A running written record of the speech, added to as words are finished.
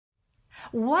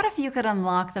What if you could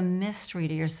unlock the mystery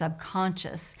to your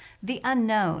subconscious, the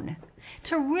unknown,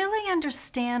 to really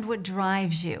understand what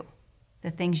drives you,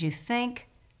 the things you think,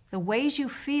 the ways you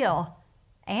feel,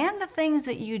 and the things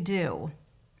that you do?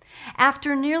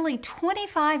 After nearly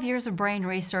 25 years of brain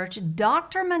research,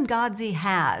 Dr. Mungadzeh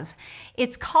has.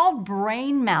 It's called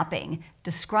brain mapping,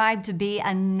 described to be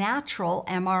a natural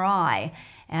MRI,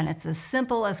 and it's as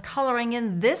simple as coloring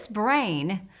in this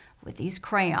brain with these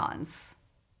crayons.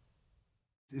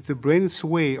 It's the brain's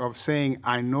way of saying,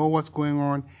 I know what's going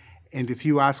on, and if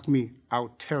you ask me,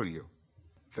 I'll tell you.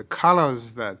 The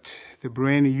colors that the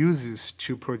brain uses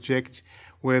to project,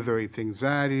 whether it's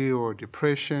anxiety or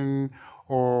depression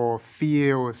or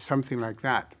fear or something like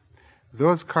that,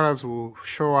 those colors will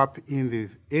show up in the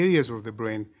areas of the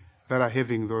brain that are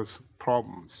having those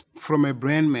problems. From a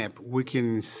brain map, we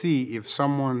can see if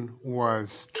someone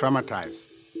was traumatized,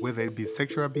 whether it be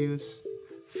sexual abuse,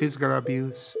 physical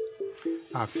abuse,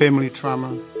 family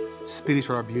trauma,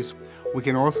 spiritual abuse. We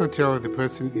can also tell if the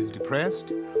person is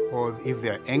depressed or if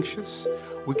they're anxious.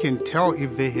 We can tell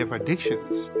if they have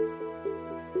addictions.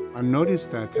 I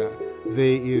noticed that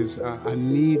there is a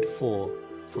need for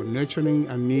nurturing,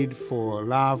 a need for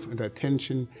love and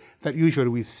attention that usually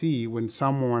we see when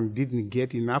someone didn't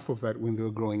get enough of that when they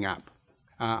were growing up.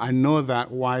 I know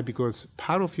that. Why? Because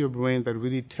part of your brain that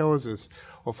really tells us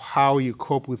of how you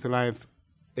cope with life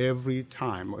every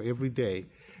time or every day,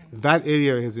 that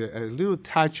area has a little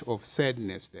touch of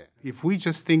sadness there. If we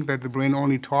just think that the brain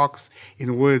only talks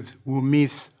in words, we'll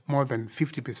miss more than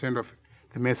 50% of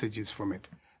the messages from it.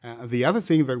 The other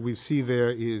thing that we see there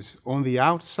is on the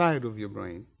outside of your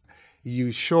brain,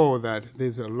 you show that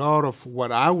there's a lot of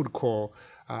what I would call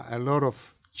a lot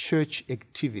of church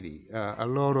activity, a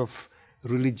lot of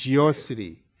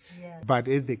religiosity, but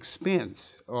at the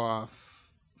expense of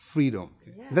freedom.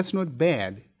 Yeah. That's not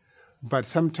bad, but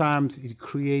sometimes it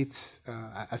creates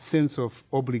a sense of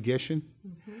obligation,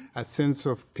 a sense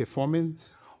of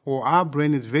performance, or our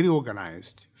brain is very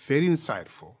organized, very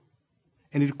insightful,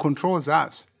 and it controls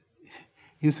us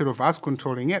instead of us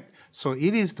controlling it. So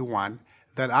it is the one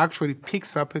that actually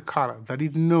picks up a color that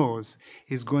it knows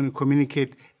is going to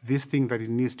communicate this thing that it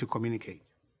needs to communicate.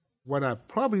 What I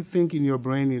probably think in your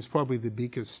brain is probably the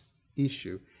biggest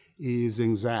issue is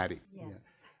anxiety. Yes. Yeah.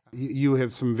 You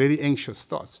have some very anxious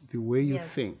thoughts, the way you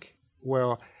think.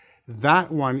 Well,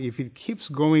 that one, if it keeps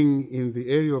going in the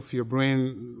area of your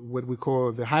brain, what we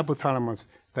call the hypothalamus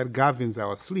that governs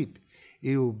our sleep,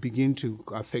 it will begin to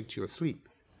affect your sleep.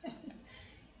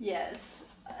 Yes,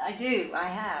 I do. I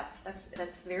have.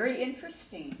 That's very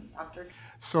interesting, Doctor.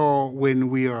 So when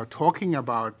we are talking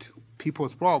about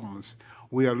people's problems,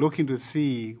 we are looking to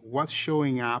see what's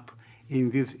showing up in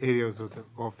these areas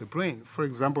of the brain. For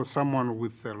example, someone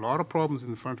with a lot of problems in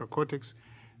the frontal cortex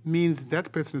means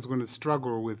that person is going to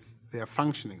struggle with their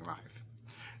functioning life.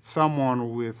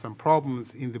 Someone with some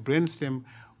problems in the brainstem,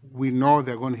 we know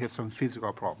they're going to have some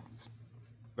physical problems.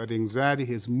 But anxiety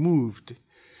has moved,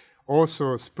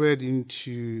 also spread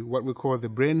into what we call the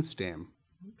brainstem.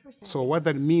 So what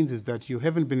that means is that you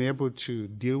haven't been able to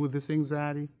deal with this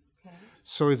anxiety,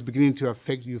 so it's beginning to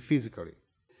affect you physically.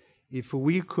 If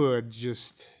we could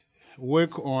just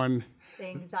work on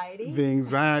the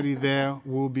anxiety there,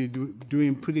 we'll be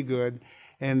doing pretty good.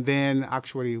 And then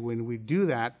actually when we do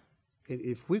that,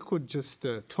 if we could just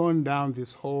tone down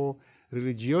this whole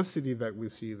religiosity that we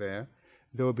see there,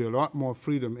 there will be a lot more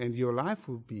freedom and your life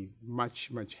will be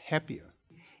much, much happier.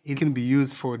 It can be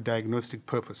used for diagnostic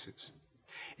purposes.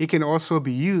 It can also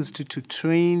be used to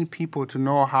train people to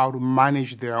know how to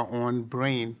manage their own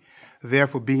brain,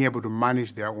 therefore being able to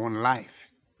manage their own life.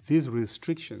 These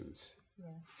restrictions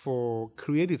for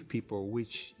creative people,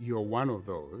 which you're one of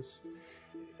those,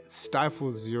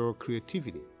 stifles your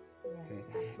creativity. Yes,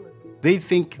 absolutely. They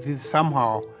think this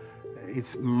somehow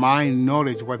it's my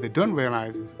knowledge. What they don't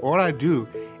realize is all I do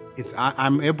is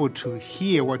I'm able to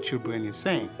hear what your brain is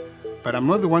saying. But I'm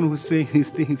not the one who's saying these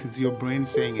things, it's your brain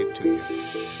saying it to you.